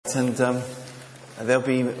And there'll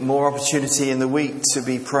be more opportunity in the week to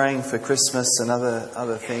be praying for Christmas and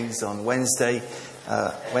other things on Wednesday.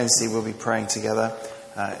 Wednesday we'll be praying together.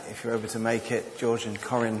 If you're able to make it, George and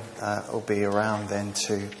Corinne will be around then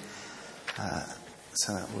too.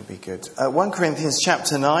 So that will be good. 1 Corinthians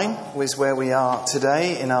chapter 9 is where we are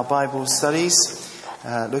today in our Bible studies,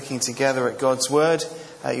 looking together at God's Word.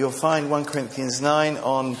 You'll find 1 Corinthians 9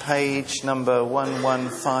 on page number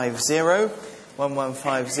 1150.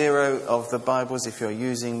 1150 of the Bibles, if you're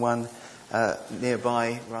using one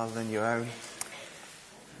nearby rather than your own.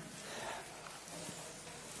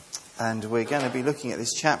 And we're going to be looking at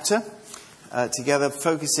this chapter together,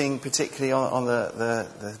 focusing particularly on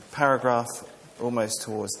the paragraph almost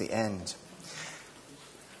towards the end.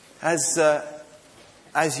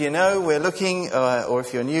 As you know, we're looking, or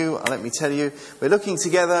if you're new, let me tell you, we're looking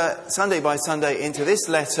together Sunday by Sunday into this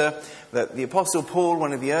letter that the Apostle Paul,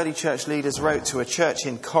 one of the early church leaders, wrote to a church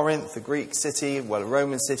in Corinth, the Greek city, well, a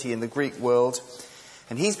Roman city in the Greek world.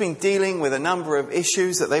 And he's been dealing with a number of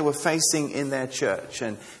issues that they were facing in their church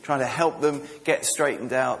and trying to help them get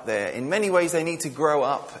straightened out there. In many ways, they need to grow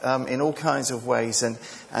up in all kinds of ways, and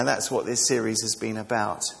that's what this series has been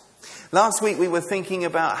about. Last week we were thinking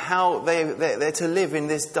about how they're to live in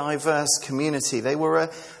this diverse community. They were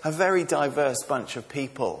a very diverse bunch of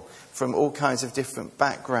people from all kinds of different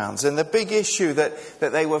backgrounds. And the big issue that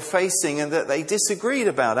they were facing and that they disagreed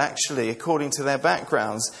about, actually, according to their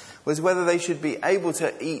backgrounds, was whether they should be able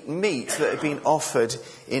to eat meat that had been offered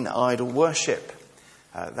in idol worship.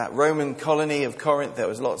 That Roman colony of Corinth, there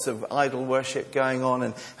was lots of idol worship going on,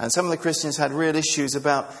 and some of the Christians had real issues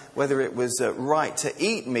about whether it was right to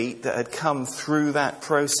eat meat that had come through that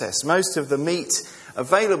process. Most of the meat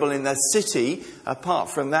available in the city, apart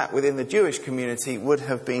from that within the Jewish community, would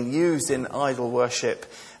have been used in idol worship,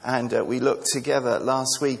 and we looked together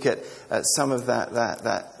last week at some of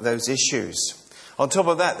those issues. On top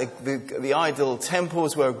of that, the idol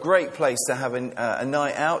temples were a great place to have a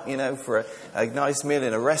night out, for a nice meal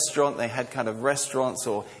in a restaurant. They had kind of restaurants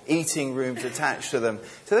or eating rooms attached to them.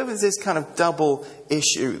 So there was this kind of double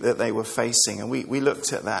issue that they were facing, and we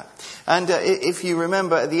looked at that. And if you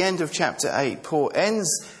remember, at the end of chapter 8, Paul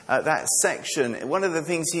ends that section. One of the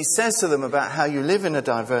things he says to them about how you live in a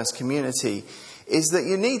diverse community is that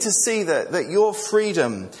you need to see that your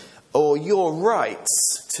freedom or your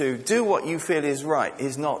rights to do what you feel is right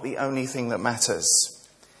is not the only thing that matters.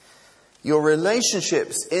 Your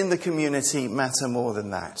relationships in the community matter more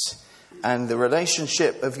than that. And the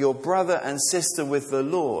relationship of your brother and sister with the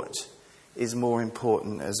Lord is more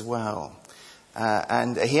important as well.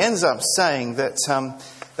 And he ends up saying that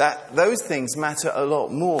those things matter a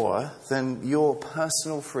lot more than your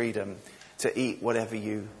personal freedom to eat whatever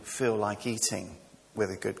you feel like eating with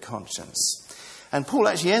a good conscience. And Paul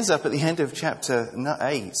actually ends up at the end of chapter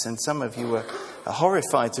 8, and some of you were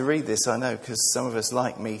horrified to read this, I know, because some of us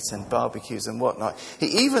like meat and barbecues and whatnot. He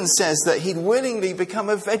even says that he'd willingly become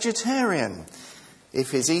a vegetarian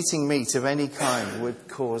if his eating meat of any kind would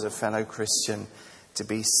cause a fellow Christian to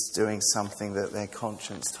be doing something that their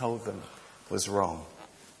conscience told them was wrong.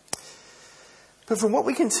 But from what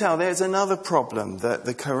we can tell, there's another problem that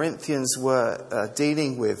the Corinthians were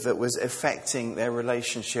dealing with that was affecting their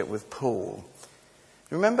relationship with Paul.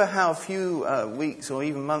 Remember how a few weeks or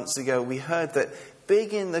even months ago we heard that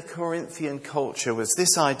big in the Corinthian culture was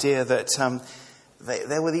this idea that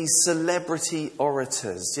there were these celebrity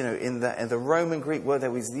orators. In the Roman Greek world,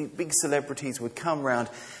 there was these big celebrities would come round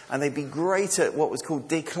and they'd be great at what was called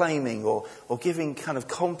declaiming or giving kind of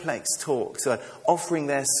complex talks, offering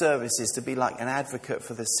their services to be like an advocate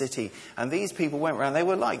for the city. And these people went round, they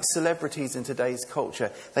were like celebrities in today's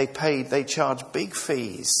culture. They charged big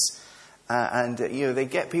fees. They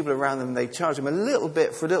get people around them, they charge them a little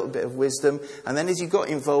bit for a little bit of wisdom, and then as you got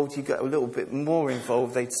involved, you got a little bit more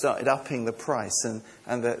involved, they started upping the price, and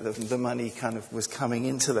the money kind of was coming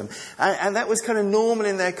into them. And that was kind of normal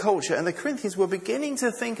in their culture, and the Corinthians were beginning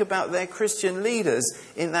to think about their Christian leaders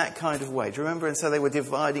in that kind of way. Do you remember? And so they were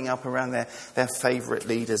dividing up around their favourite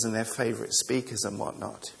leaders and their favourite speakers and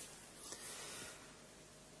whatnot.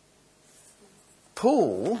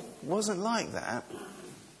 Paul wasn't like that.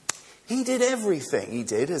 He did everything he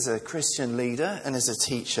did as a Christian leader and as a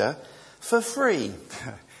teacher for free.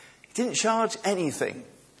 He didn't charge anything.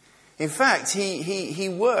 In fact, he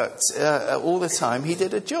worked all the time. He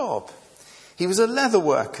did a job. He was a leather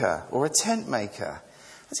worker or a tent maker.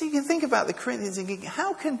 And so you can think about the Corinthians thinking,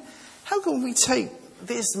 how can we take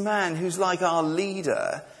this man who's like our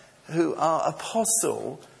leader, our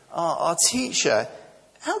apostle, our teacher,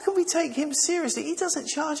 how can we take him seriously? He doesn't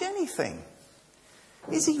charge anything.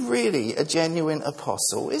 Is he really a genuine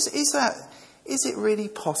apostle? Is Is it really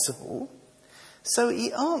possible? So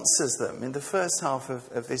he answers them in the first half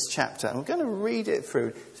of this chapter. And I'm going to read it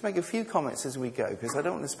through to make a few comments as we go, because I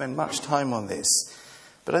don't want to spend much time on this.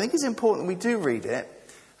 But I think it's important we do read it,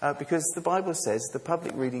 because the Bible says the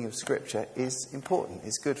public reading of Scripture is important,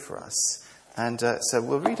 it's good for us. And so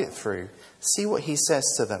we'll read it through, see what he says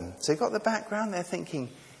to them. So you've got the background, they're thinking,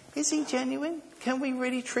 is he genuine? Can we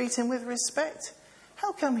really treat him with respect?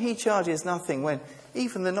 How come he charges nothing when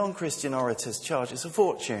even the non-Christian orators charge us a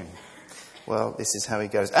fortune? Well, this is how he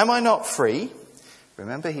goes. Am I not free?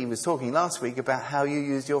 Remember, he was talking last week about how you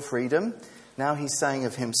used your freedom. Now he's saying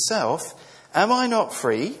of himself, am I not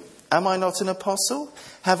free? Am I not an apostle?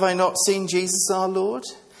 Have I not seen Jesus our Lord?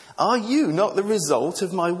 Are you not the result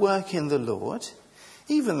of my work in the Lord?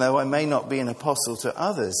 Even though I may not be an apostle to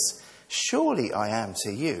others, surely I am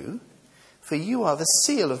to you, for you are the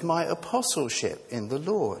seal of my apostleship in the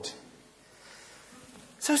Lord.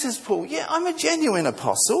 So says Paul, yeah, I'm a genuine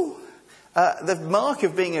apostle. The mark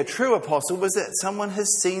of being a true apostle was that someone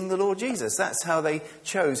has seen the Lord Jesus. That's how they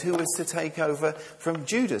chose who was to take over from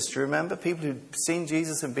Judas. Do you remember? People who'd seen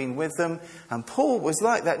Jesus and been with them. And Paul was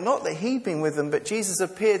like that. Not that he'd been with them, but Jesus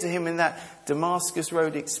appeared to him in that Damascus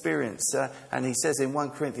Road experience. And he says in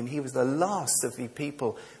 1 Corinthians, he was the last of the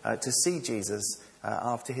people to see Jesus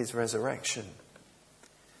after his resurrection.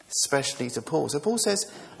 Especially to Paul. So Paul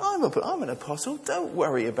says, I'm an apostle, don't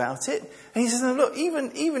worry about it. And he says, no, look,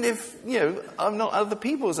 even if, I'm not other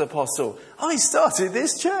people's apostle, I started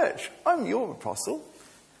this church. I'm your apostle.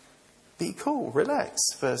 Be cool, relax.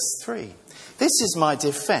 Verse 3. This is my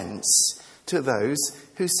defense to those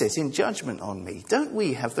who sit in judgment on me. Don't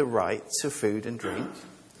we have the right to food and drink?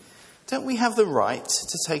 Don't we have the right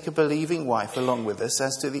to take a believing wife along with us,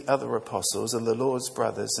 as do the other apostles and the Lord's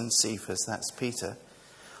brothers and Cephas, that's Peter?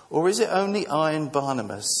 Or is it only I and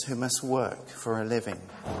Barnabas who must work for a living?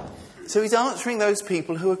 So he's answering those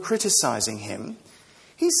people who are criticising him.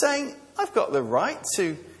 He's saying, I've got the right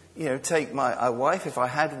to, take my wife if I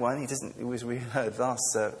had one. We heard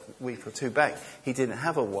last week or two back, he didn't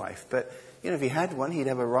have a wife. But, if he had one, he'd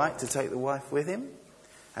have a right to take the wife with him.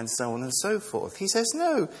 And so on and so forth. He says,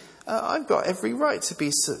 no, I've got every right to be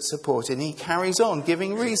supported. And he carries on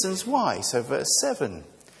giving reasons why. So verse 7.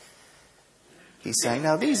 He's saying,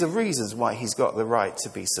 now these are reasons why he's got the right to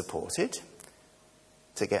be supported,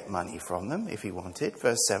 to get money from them if he wanted.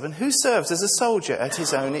 Verse 7, who serves as a soldier at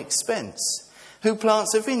his own expense? Who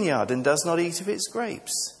plants a vineyard and does not eat of its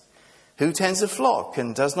grapes? Who tends a flock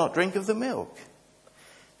and does not drink of the milk?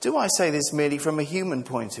 Do I say this merely from a human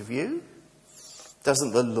point of view?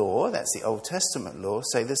 Doesn't the law, that's the Old Testament law,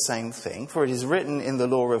 say the same thing? For it is written in the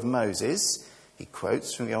law of Moses, he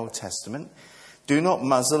quotes from the Old Testament, do not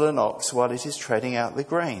muzzle an ox while it is treading out the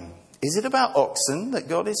grain. Is it about oxen that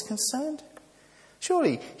God is concerned?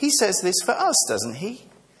 Surely he says this for us, doesn't he?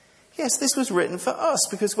 Yes, this was written for us,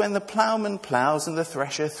 because when the ploughman ploughs and the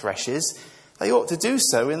thresher threshes, they ought to do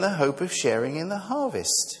so in the hope of sharing in the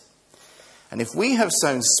harvest. And if we have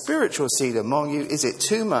sown spiritual seed among you, is it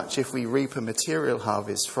too much if we reap a material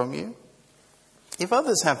harvest from you? If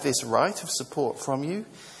others have this right of support from you,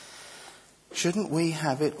 shouldn't we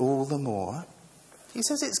have it all the more? He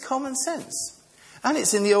says it's common sense. And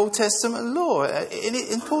it's in the Old Testament law.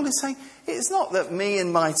 And Paul is saying, it's not that me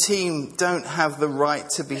and my team don't have the right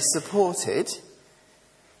to be supported.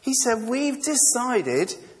 He said, we've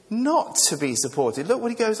decided not to be supported. Look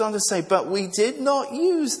what he goes on to say, but we did not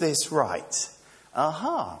use this right.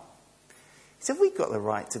 Aha. He said, we've got the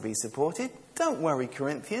right to be supported. Don't worry,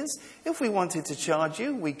 Corinthians. If we wanted to charge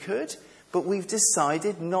you, we could. But we've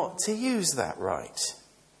decided not to use that right.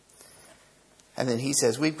 And then he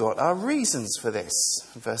says, we've got our reasons for this.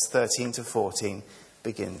 Verse 13 to 14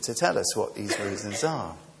 begin to tell us what these reasons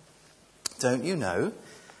are. Don't you know?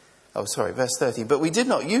 Verse 13. But we did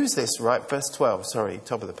not use this right. Verse 12,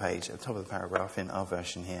 top of the page, top of the paragraph in our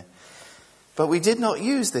version here. But we did not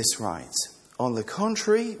use this right. On the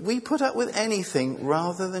contrary, we put up with anything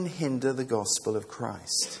rather than hinder the gospel of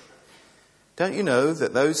Christ. Don't you know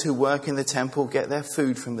that those who work in the temple get their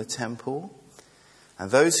food from the temple? And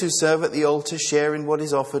those who serve at the altar share in what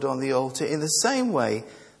is offered on the altar. In the same way,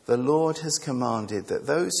 the Lord has commanded that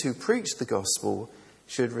those who preach the gospel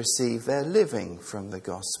should receive their living from the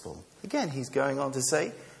gospel. Again, he's going on to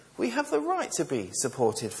say, we have the right to be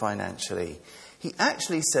supported financially. He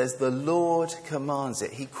actually says the Lord commands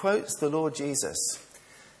it. He quotes the Lord Jesus.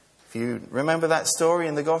 If you remember that story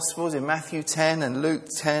in the Gospels in Matthew 10 and Luke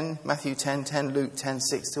 10, Matthew 10:10, Luke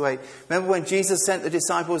 10:6-8. Remember when Jesus sent the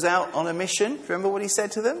disciples out on a mission? Remember what he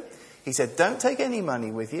said to them? He said, don't take any money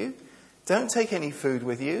with you. Don't take any food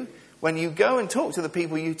with you. When you go and talk to the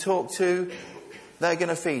people you talk to, they're going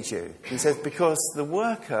to feed you. He says, because the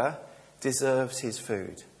worker deserves his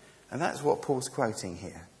food. And that's what Paul's quoting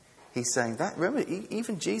here. He's saying that, remember,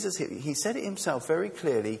 even Jesus, he said it himself very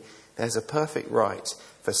clearly, there's a perfect right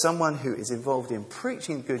for someone who is involved in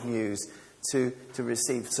preaching good news to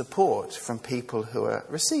receive support from people who are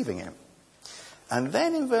receiving it. And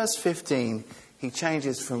then in verse 15, he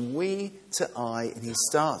changes from we to I, and he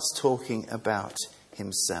starts talking about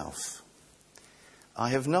himself. I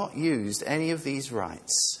have not used any of these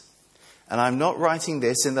rights. And I'm not writing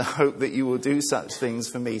this in the hope that you will do such things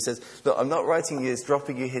for me. He says, look, I'm not writing this,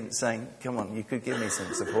 dropping you hints saying, come on, you could give me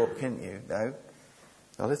some support, couldn't you? No,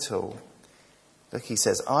 not at all. Look, he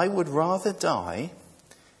says, I would rather die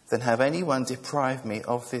than have anyone deprive me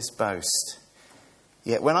of this boast.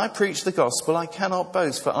 Yet when I preach the gospel, I cannot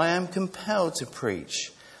boast, for I am compelled to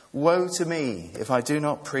preach. Woe to me if I do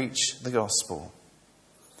not preach the gospel.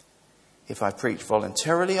 If I preach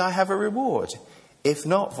voluntarily, I have a reward. If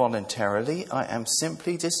not voluntarily, I am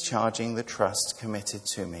simply discharging the trust committed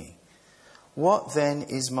to me. What then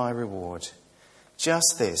is my reward?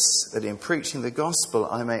 Just this, that in preaching the gospel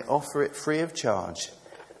I may offer it free of charge,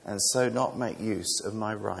 and so not make use of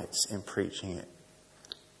my rights in preaching it.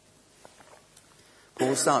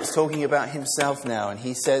 Paul starts talking about himself now, and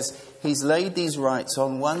he says he's laid these rights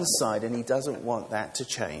on one side and he doesn't want that to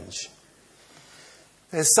change.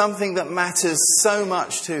 There's something that matters so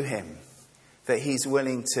much to him that he's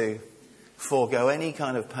willing to forego any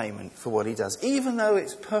kind of payment for what he does, even though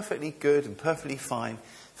it's perfectly good and perfectly fine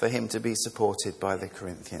for him to be supported by the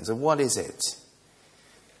Corinthians. And what is it?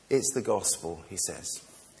 It's the gospel, he says.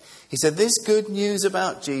 He said, this good news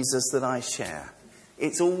about Jesus that I share,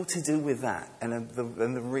 it's all to do with that. And the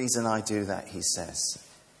reason I do that, he says.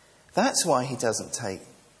 That's why he doesn't take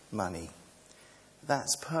money.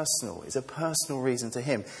 That's personal. It's a personal reason to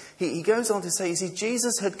him. He goes on to say, you see,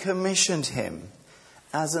 Jesus had commissioned him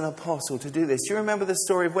as an apostle to do this. Do you remember the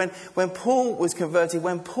story of when Paul was converted,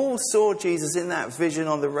 when Paul saw Jesus in that vision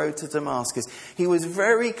on the road to Damascus, he was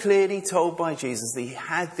very clearly told by Jesus that he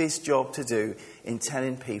had this job to do in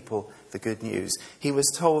telling people the good news. He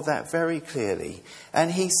was told that very clearly.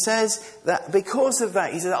 And he says that because of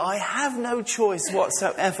that, he said, I have no choice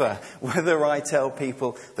whatsoever whether I tell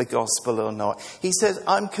people the gospel or not. He says,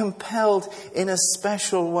 I'm compelled in a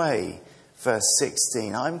special way. Verse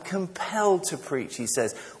 16, I'm compelled to preach, he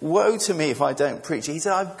says. Woe to me if I don't preach. He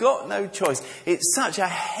said, I've got no choice. It's such a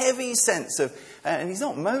heavy sense of, and he's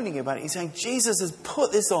not moaning about it. He's saying, Jesus has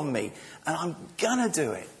put this on me and I'm going to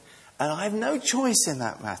do it. And I have no choice in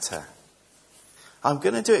that matter. I'm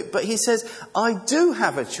going to do it. But he says, I do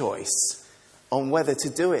have a choice on whether to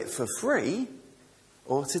do it for free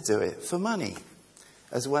or to do it for money,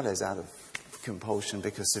 as well as out of compulsion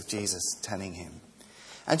because of Jesus telling him.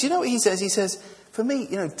 And do you know what he says? He says, for me,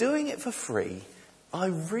 doing it for free, I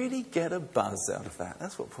really get a buzz out of that.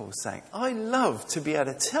 That's what Paul's saying. I love to be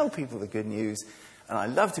able to tell people the good news, and I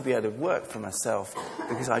love to be able to work for myself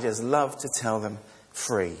because I just love to tell them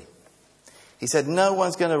free. He said, no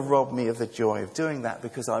one's going to rob me of the joy of doing that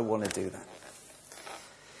because I want to do that.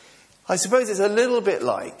 I suppose it's a little bit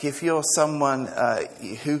like if you're someone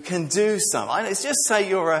who can do something. Let's just say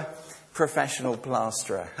you're a professional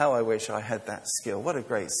plasterer. How I wish I had that skill. What a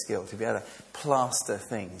great skill to be able to plaster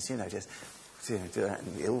things, do that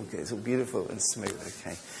and it's all beautiful and smooth.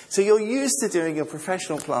 Okay. So you're used to doing your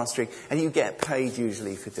professional plastering and you get paid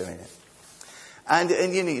usually for doing it. And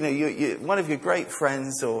you one of your great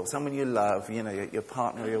friends or someone you love, your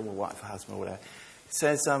partner or your wife or husband or whatever,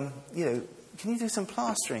 says, can you do some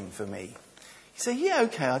plastering for me? You say, yeah,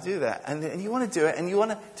 okay, I'll do that. And you want to do it, and you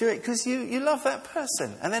want to do it because you love that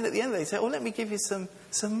person. And then at the end they say, well, let me give you some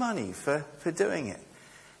money for doing it.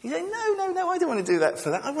 You say, no, I don't want to do that for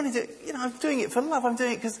that. I want to do it, I'm doing it for love. I'm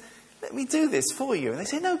doing it because let me do this for you. And they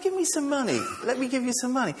say, no, give me some money. Let me give you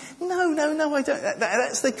some money. No, I don't.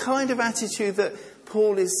 That's the kind of attitude that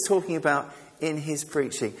Paul is talking about in his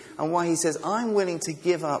preaching. And why he says, I'm willing to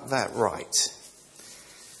give up that right.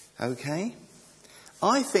 Okay?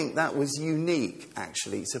 I think that was unique,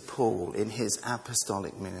 actually, to Paul in his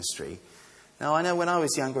apostolic ministry. Now, I know when I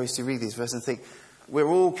was younger, I used to read these verses and think, we're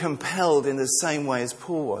all compelled in the same way as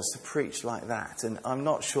Paul was to preach like that. And I'm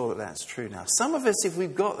not sure that that's true now. Some of us, if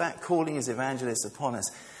we've got that calling as evangelists upon us,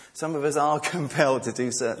 some of us are compelled to do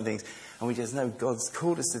certain things. And we just know God's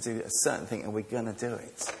called us to do a certain thing and we're going to do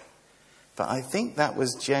it. But I think that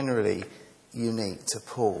was generally unique to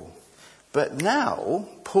Paul. But now,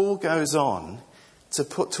 Paul goes on to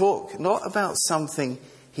talk not about something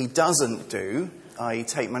he doesn't do, i.e.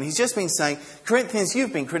 take money. He's just been saying, Corinthians,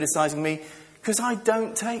 you've been criticising me because I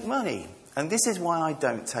don't take money. And this is why I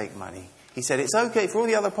don't take money. He said, it's okay for all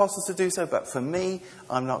the other apostles to do so, but for me,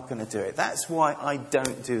 I'm not going to do it. That's why I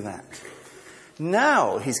don't do that.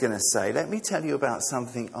 Now, he's going to say, let me tell you about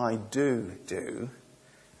something I do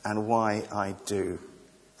and why I do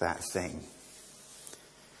that thing.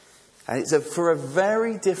 And it's for a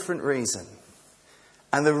very different reason.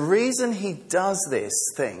 And the reason he does this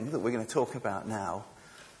thing that we're going to talk about now,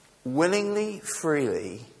 willingly,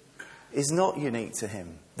 freely, is not unique to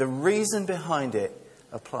him. The reason behind it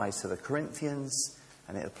applies to the Corinthians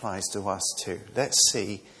and it applies to us too. Let's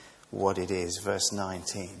see what it is. Verse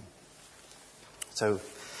 19. So,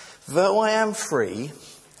 though I am free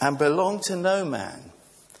and belong to no man,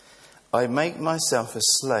 I make myself a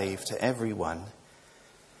slave to everyone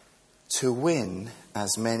to win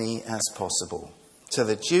as many as possible. To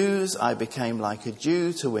the Jews, I became like a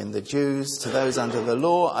Jew to win the Jews. To those under the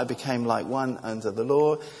law, I became like one under the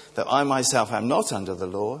law, that I myself am not under the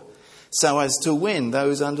law, so as to win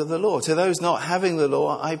those under the law. To those not having the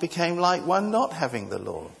law, I became like one not having the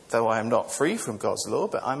law, though I am not free from God's law,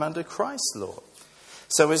 but I'm under Christ's law,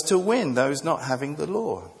 so as to win those not having the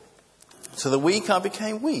law. To the weak, I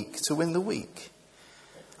became weak to win the weak.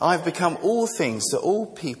 I have become all things to all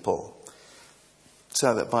people,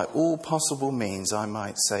 so that by all possible means I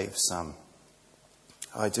might save some.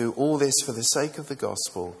 I do all this for the sake of the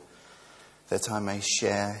gospel, that I may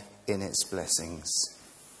share in its blessings.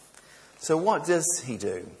 So what does he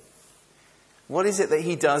do? What is it that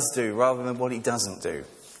he does do rather than what he doesn't do?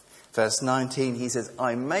 Verse 19, he says,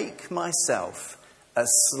 I make myself a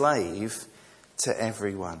slave to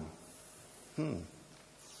everyone.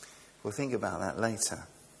 We'll think about that later.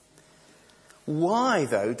 Why,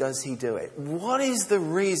 though, does he do it? What is the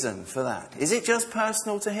reason for that? Is it just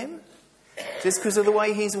personal to him? Just because of the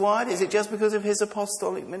way he's wired? Is it just because of his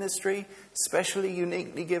apostolic ministry, specially,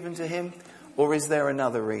 uniquely given to him? Or is there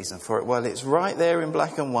another reason for it? Well, it's right there in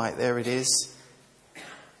black and white. There it is.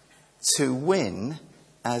 To win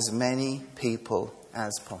as many people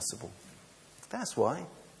as possible. That's why.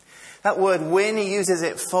 That word win, he uses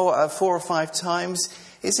it 4 or 5 times.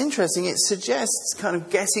 It's interesting. It suggests kind of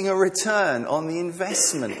getting a return on the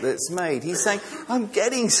investment that's made. He's saying, I'm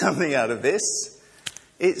getting something out of this.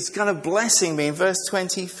 It's kind of blessing me. In verse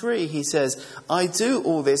 23, he says, I do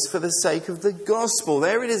all this for the sake of the gospel.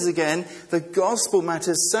 There it is again. The gospel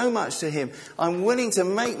matters so much to him. I'm willing to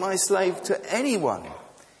make my slave to anyone,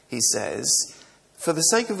 he says, for the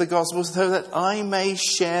sake of the gospel, so that I may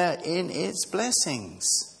share in its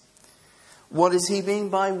blessings. What does he mean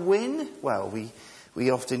by win? Well,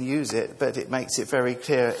 we often use it, but it makes it very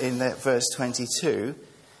clear in that verse 22.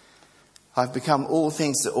 I've become all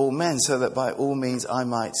things to all men, so that by all means I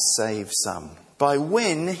might save some. By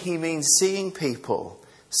win, he means seeing people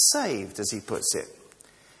saved, as he puts it.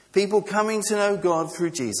 People coming to know God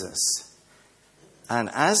through Jesus. And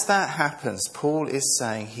as that happens, Paul is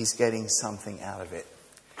saying he's getting something out of it.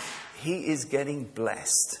 He is getting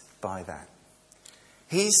blessed by that.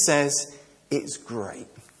 He says, it's great.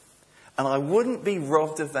 And I wouldn't be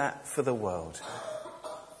robbed of that for the world.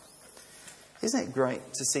 Isn't it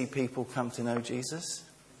great to see people come to know Jesus?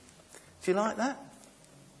 Do you like that?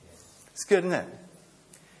 It's good, isn't it?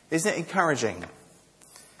 Isn't it encouraging?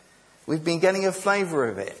 We've been getting a flavour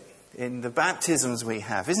of it in the baptisms we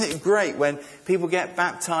have. Isn't it great when people get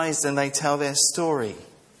baptised and they tell their story?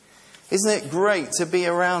 Isn't it great to be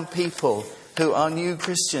around people who are new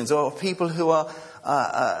Christians, or people who are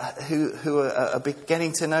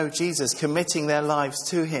getting to know Jesus, committing their lives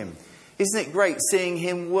to him? Isn't it great seeing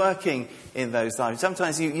him working in those lives?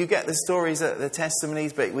 Sometimes you get the stories, the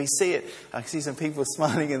testimonies, but we see it. I see some people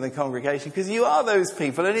smiling in the congregation because you are those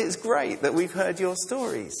people, and it's great that we've heard your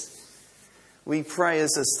stories. We pray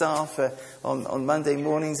as a staff on Monday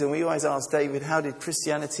mornings, and we always ask David, how did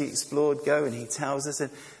Christianity Explored go? And he tells us,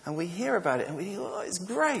 and we hear about it, and we think, oh, it's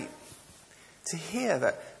great to hear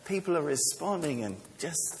that people are responding and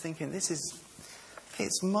just thinking,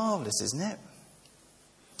 it's marvellous, isn't it?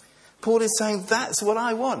 Paul is saying, that's what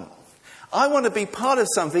I want. I want to be part of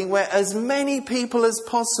something where as many people as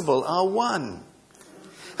possible are one.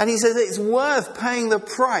 And he says it's worth paying the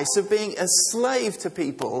price of being a slave to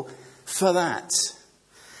people for that.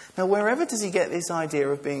 Now, wherever does he get this idea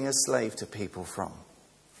of being a slave to people from?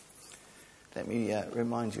 Let me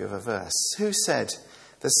remind you of a verse. Who said,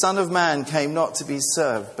 the Son of Man came not to be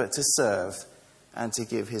served, but to serve and to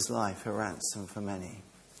give his life a ransom for many?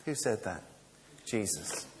 Who said that?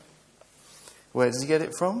 Jesus. Where does he get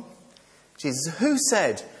it from? Jesus. Who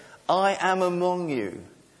said, I am among you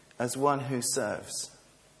as one who serves?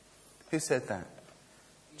 Who said that?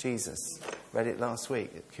 Jesus. Read it last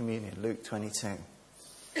week at communion, Luke 22.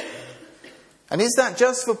 And is that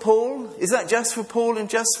just for Paul? Is that just for Paul and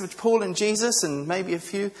just for Paul and Jesus and maybe a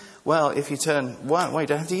few? Well, if you turn one way,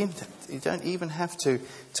 you don't even have to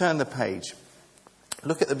turn the page.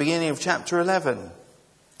 Look at the beginning of chapter 11.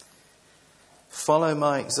 Follow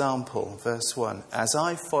my example, verse 1, as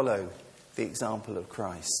I follow the example of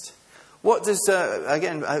Christ. What does,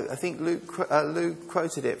 again, I think Luke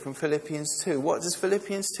quoted it from Philippians 2. What does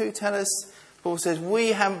Philippians 2 tell us? Paul says,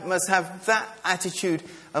 must have that attitude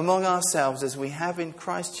among ourselves as we have in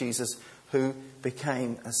Christ Jesus, who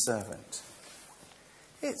became a servant.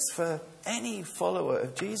 It's for any follower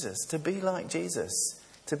of Jesus to be like Jesus,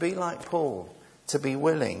 to be like Paul, to be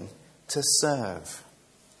willing to serve.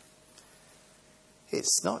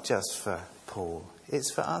 It's not just for Paul,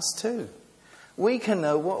 it's for us too. We can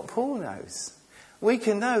know what Paul knows. We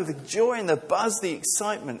can know the joy and the buzz, the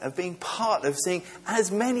excitement of being part of seeing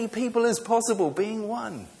as many people as possible being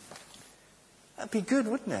one. That'd be good,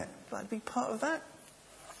 wouldn't it? I'd be part of that.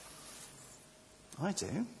 I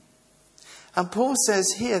do. And Paul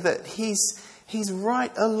says here that he's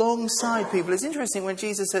right alongside people. It's interesting when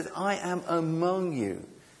Jesus says, I am among you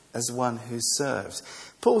as one who serves.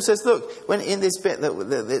 Paul says, look, when in this bit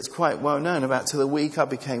that's quite well known about to the weak I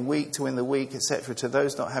became weak, to win the weak, etc., to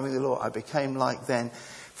those not having the law I became like them.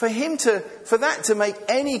 For that to make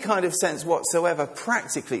any kind of sense whatsoever,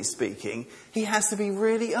 practically speaking, he has to be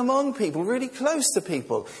really among people, really close to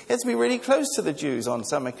people. He has to be really close to the Jews on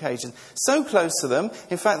some occasions. So close to them,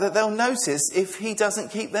 in fact, that they'll notice if he doesn't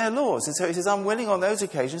keep their laws. And so he says, I'm willing on those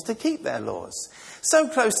occasions to keep their laws. So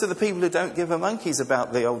close to the people who don't give a monkeys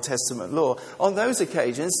about the Old Testament law, on those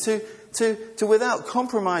occasions to without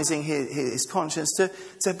compromising his conscience,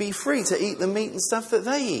 to be free to eat the meat and stuff that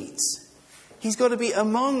they eat. He's got to be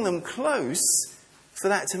among them close for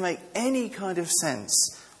that to make any kind of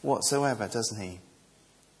sense whatsoever, doesn't he?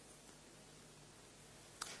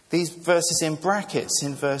 These verses in brackets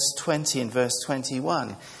in verse 20 and verse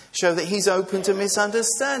 21 show that he's open to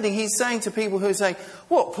misunderstanding. He's saying to people who are saying,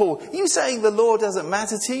 what, Paul, are you saying the law doesn't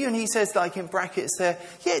matter to you? And he says, like in brackets there,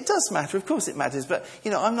 yeah, it does matter. Of course it matters. But,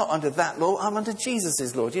 I'm not under that law. I'm under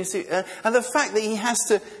Jesus' law. Do you see? And the fact that he has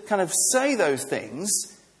to kind of say those things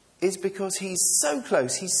is because he's so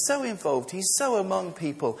close, he's so involved, he's so among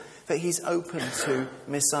people that he's open to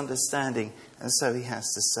misunderstanding. And so he has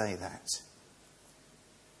to say that.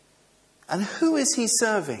 And who is he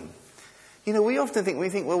serving? We often think,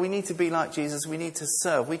 well, we need to be like Jesus, we need to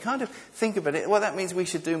serve. We kind of think about it, well, that means we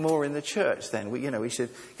should do more in the church then. We should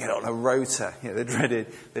get on a rota, the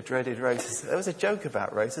dreaded rotas. There was a joke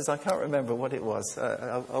about rotas, I can't remember what it was.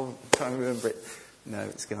 I'll try and remember it. No,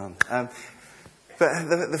 it's gone. But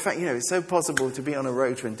the fact, it's so possible to be on a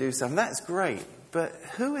rota and do something, that's great. But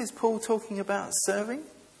who is Paul talking about serving?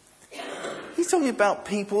 He's talking about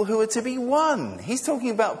people who are to be one. He's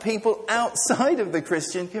talking about people outside of the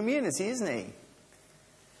Christian community, isn't he?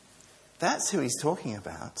 That's who he's talking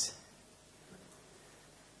about.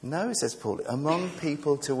 No, says Paul, among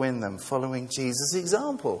people to win them, following Jesus'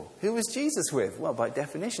 example. Who was Jesus with? Well, by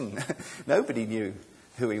definition, nobody knew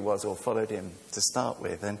who he was or followed him to start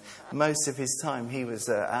with. And most of his time he was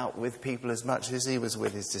out with people as much as he was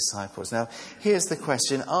with his disciples. Now, here's the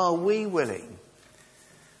question. Are we willing,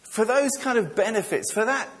 for those kind of benefits, for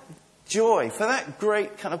that joy, for that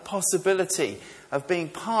great kind of possibility of being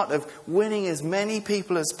part of winning as many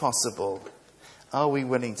people as possible, are we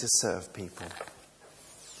willing to serve people?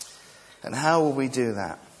 And how will we do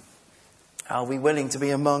that? Are we willing to be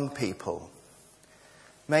among people?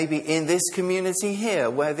 Maybe in this community here,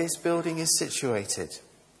 where this building is situated.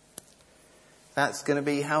 That's going to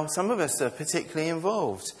be how some of us are particularly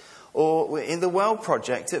involved. Or in the World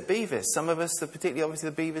Project at Bevis. Some of us, particularly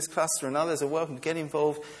obviously the Bevis cluster and others, are welcome to get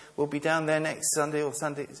involved. We'll be down there next Sunday, or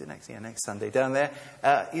Sunday, is it next? Yeah, next Sunday, down there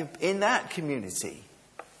in that community.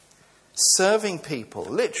 Serving people,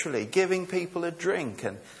 literally giving people a drink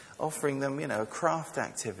and offering them, a craft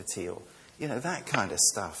activity or, that kind of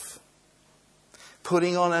stuff.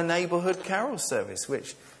 Putting on a neighbourhood carol service,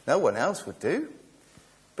 which no one else would do.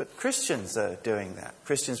 But Christians are doing that.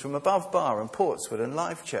 Christians from Above Bar and Portswood and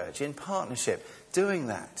Life Church in partnership doing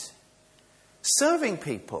that. Serving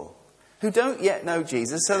people who don't yet know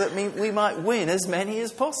Jesus so that we might win as many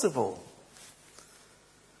as possible.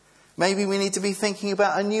 Maybe we need to be thinking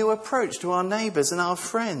about a new approach to our neighbours and our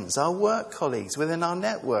friends, our work colleagues within our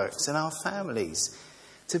networks and our families.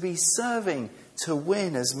 To be serving to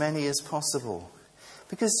win as many as possible.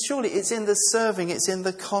 Because surely it's in the serving, it's in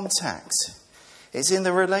the contact, it's in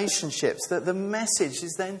the relationships that the message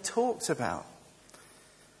is then talked about.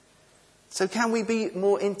 So can we be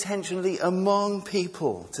more intentionally among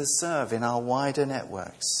people to serve in our wider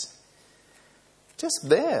networks? Just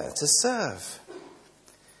there to serve.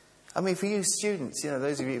 I mean, for you students,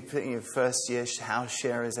 those of you putting your first year house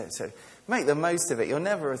sharers, etc., make the most of it. You're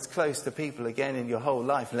never as close to people again in your whole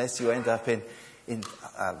life unless you end up in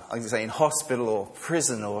hospital or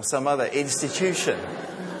prison or some other institution.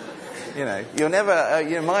 You're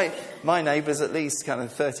never, my neighbour's at least kind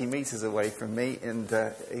of 30 metres away from me, and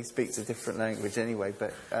he speaks a different language anyway,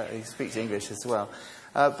 but he speaks English as well.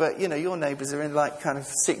 But your neighbours are in like kind of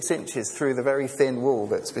 6 inches through the very thin wall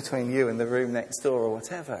that's between you and the room next door or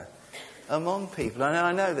whatever. Among people. And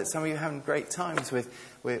I know that some of you are having great times with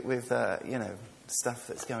stuff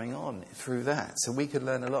that's going on through that. So we could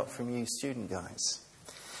learn a lot from you student guys.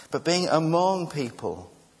 But being among people,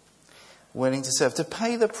 willing to serve, to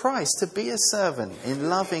pay the price, to be a servant in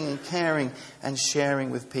loving and caring and sharing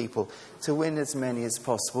with people, to win as many as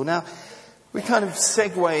possible. Now, we're kind of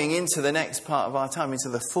segueing into the next part of our time, into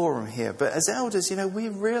the forum here. But as elders,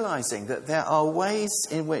 we're realising that there are ways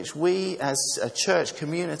in which we as a church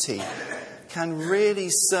community can really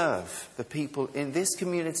serve the people in this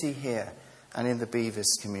community here and in the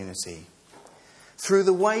Bevis community. Through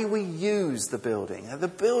the way we use the building. Now, the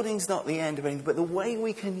building's not the end of anything, but the way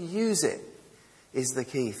we can use it is the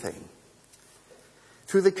key thing.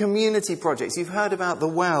 Through the community projects. You've heard about the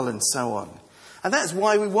well and so on. And that's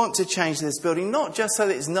why we want to change this building, not just so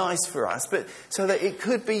that it's nice for us, but so that it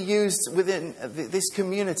could be used within this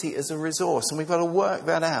community as a resource. And we've got to work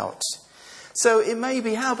that out. So it may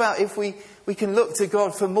be, how about if we can look to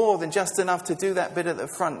God for more than just enough to do that bit at the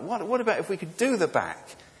front? What about if we could do the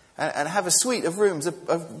back and have a suite of rooms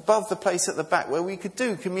above the place at the back where we could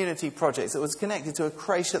do community projects that was connected to a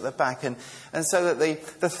creche at the back, and so that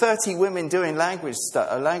the 30 women doing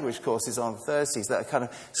language courses on Thursdays that are kind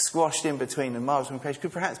of squashed in between the Marshall creche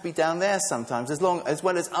could perhaps be down there sometimes, as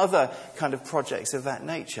well as other kind of projects of that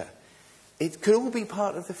nature. It could all be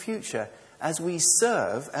part of the future as we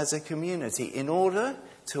serve as a community in order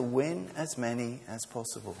to win as many as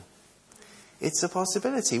possible. It's a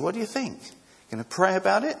possibility. What do you think? Going to pray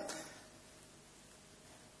about it?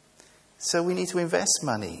 So we need to invest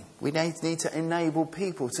money. We need to enable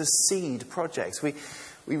people to seed projects.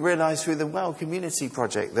 We realised through the Well Community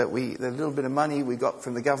Project that the little bit of money we got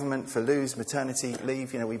from the government for Lou's maternity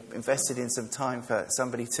leave, we invested in some time for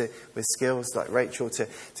somebody with skills like Rachel to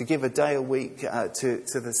give a day a week to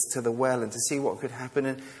the well and to see what could happen.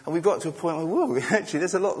 And we've got to a point where, actually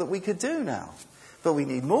there's a lot that we could do now. But we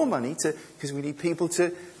need more money because we need people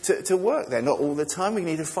to work there. Not all the time. We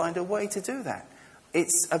need to find a way to do that.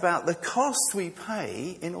 It's about the cost we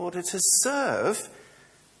pay in order to serve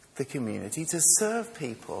the community, to serve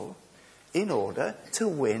people, in order to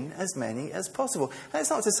win as many as possible.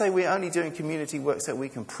 That's not to say we're only doing community work so we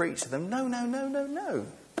can preach to them. No.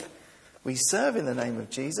 We serve in the name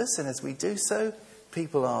of Jesus, and as we do so,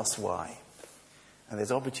 people ask why. And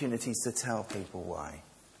there's opportunities to tell people why.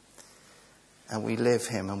 And we live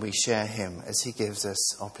him and we share him as he gives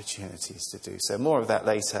us opportunities to do so. More of that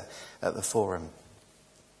later at the forum.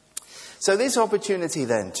 So this opportunity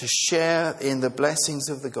then to share in the blessings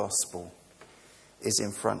of the gospel is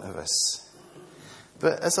in front of us.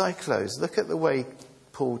 But as I close, look at the way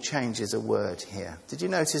Paul changes a word here. Did you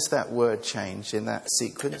notice that word change in that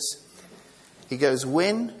sequence? He goes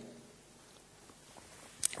win.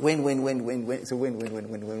 It's a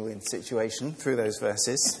win situation through those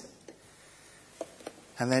verses.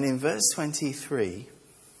 And then in verse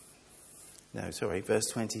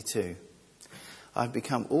 22, I've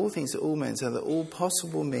become all things to all men so that all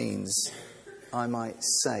possible means I might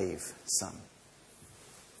save some.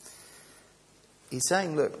 He's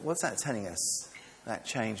saying, look, what's that telling us? That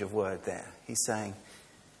change of word there. He's saying,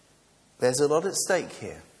 there's a lot at stake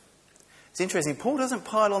here. It's interesting. Paul doesn't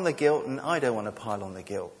pile on the guilt, and I don't want to pile on the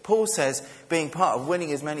guilt. Paul says being part of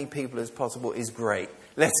winning as many people as possible is great.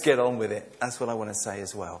 Let's get on with it. That's what I want to say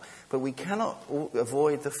as well. But we cannot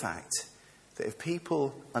avoid the fact that if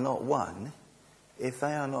people are not won, if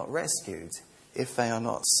they are not rescued, if they are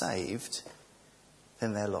not saved,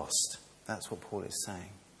 then they're lost. That's what Paul is saying.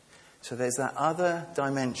 So there's that other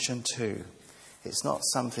dimension too. It's not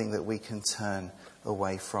something that we can turn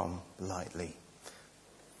away from lightly.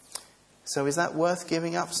 So is that worth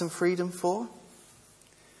giving up some freedom for?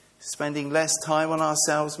 Spending less time on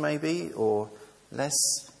ourselves maybe, or less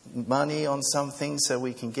money on something so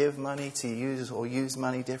we can give money to use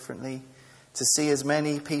money differently, to see as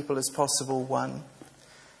many people as possible won.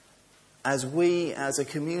 As we, as a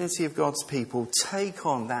community of God's people, take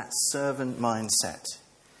on that servant mindset,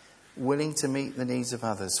 willing to meet the needs of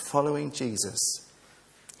others, following Jesus,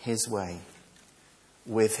 his way,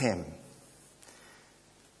 with him.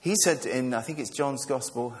 He said in, I think it's John's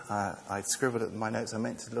Gospel, I scribbled it in my notes, I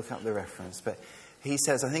meant to look up the reference, but he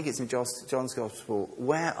says, I think it's in John's Gospel,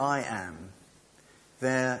 where I am,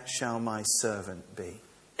 there shall my servant be.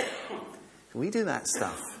 We do that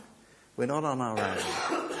stuff. We're not on our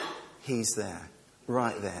own. He's there,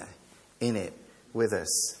 right there, in it, with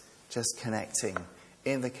us, just connecting,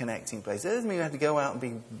 in the connecting place. It doesn't mean we have to go out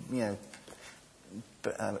and be,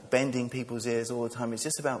 bending people's ears all the time. It's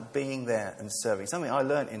just about being there and serving. Something I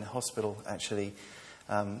learned in hospital, actually.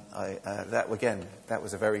 That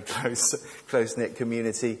was a very close-knit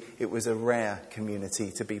community. It was a rare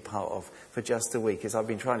community to be part of for just a week, as I've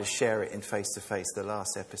been trying to share it in face-to-face. The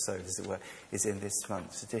last episode, as it were, is in this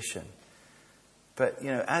month's edition. But,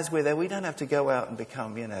 as we're there, we don't have to go out and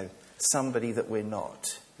become, somebody that we're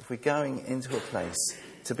not. If we're going into a place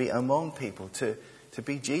to be among people, to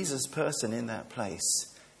be Jesus' person in that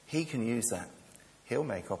place, he can use that. He'll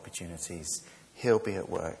make opportunities. He'll be at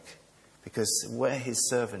work. Because where his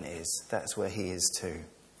servant is, that's where he is too.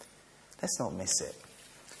 Let's not miss it.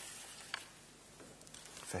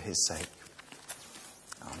 For his sake.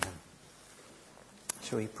 Amen.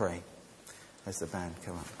 Shall we pray as the band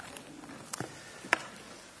come up?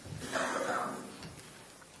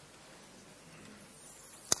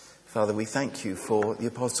 Father, we thank you for the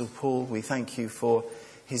Apostle Paul. We thank you for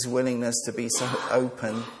his willingness to be so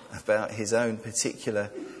open about his own particular,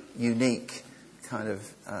 unique kind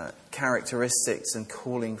of characteristics and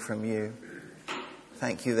calling from you.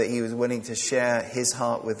 Thank you that he was willing to share his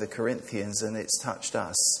heart with the Corinthians, and it's touched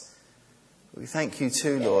us. We thank you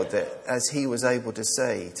too, Lord, that as he was able to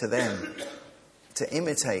say to them, to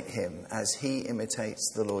imitate him as he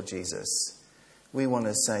imitates the Lord Jesus. We want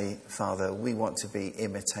to say, Father, we want to be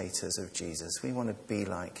imitators of Jesus. We want to be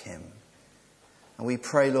like him. And we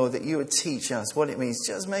pray, Lord, that you would teach us what it means,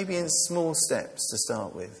 just maybe in small steps to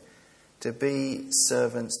start with, to be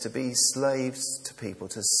servants, to be slaves to people,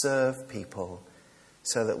 to serve people,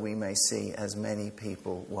 so that we may see as many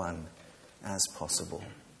people one as possible.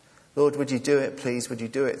 Lord, would you do it, please? Would you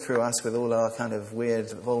do it through us with all our kind of weird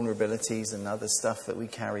vulnerabilities and other stuff that we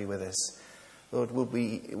carry with us? Lord,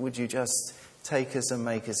 would you just take us and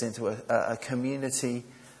make us into a community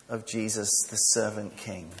of Jesus, the servant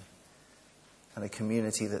king, and a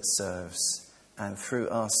community that serves. And through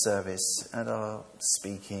our service and our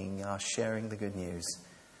speaking, our sharing the good news,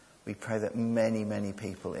 we pray that many, many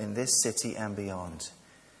people in this city and beyond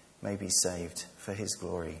may be saved for his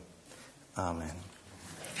glory. Amen.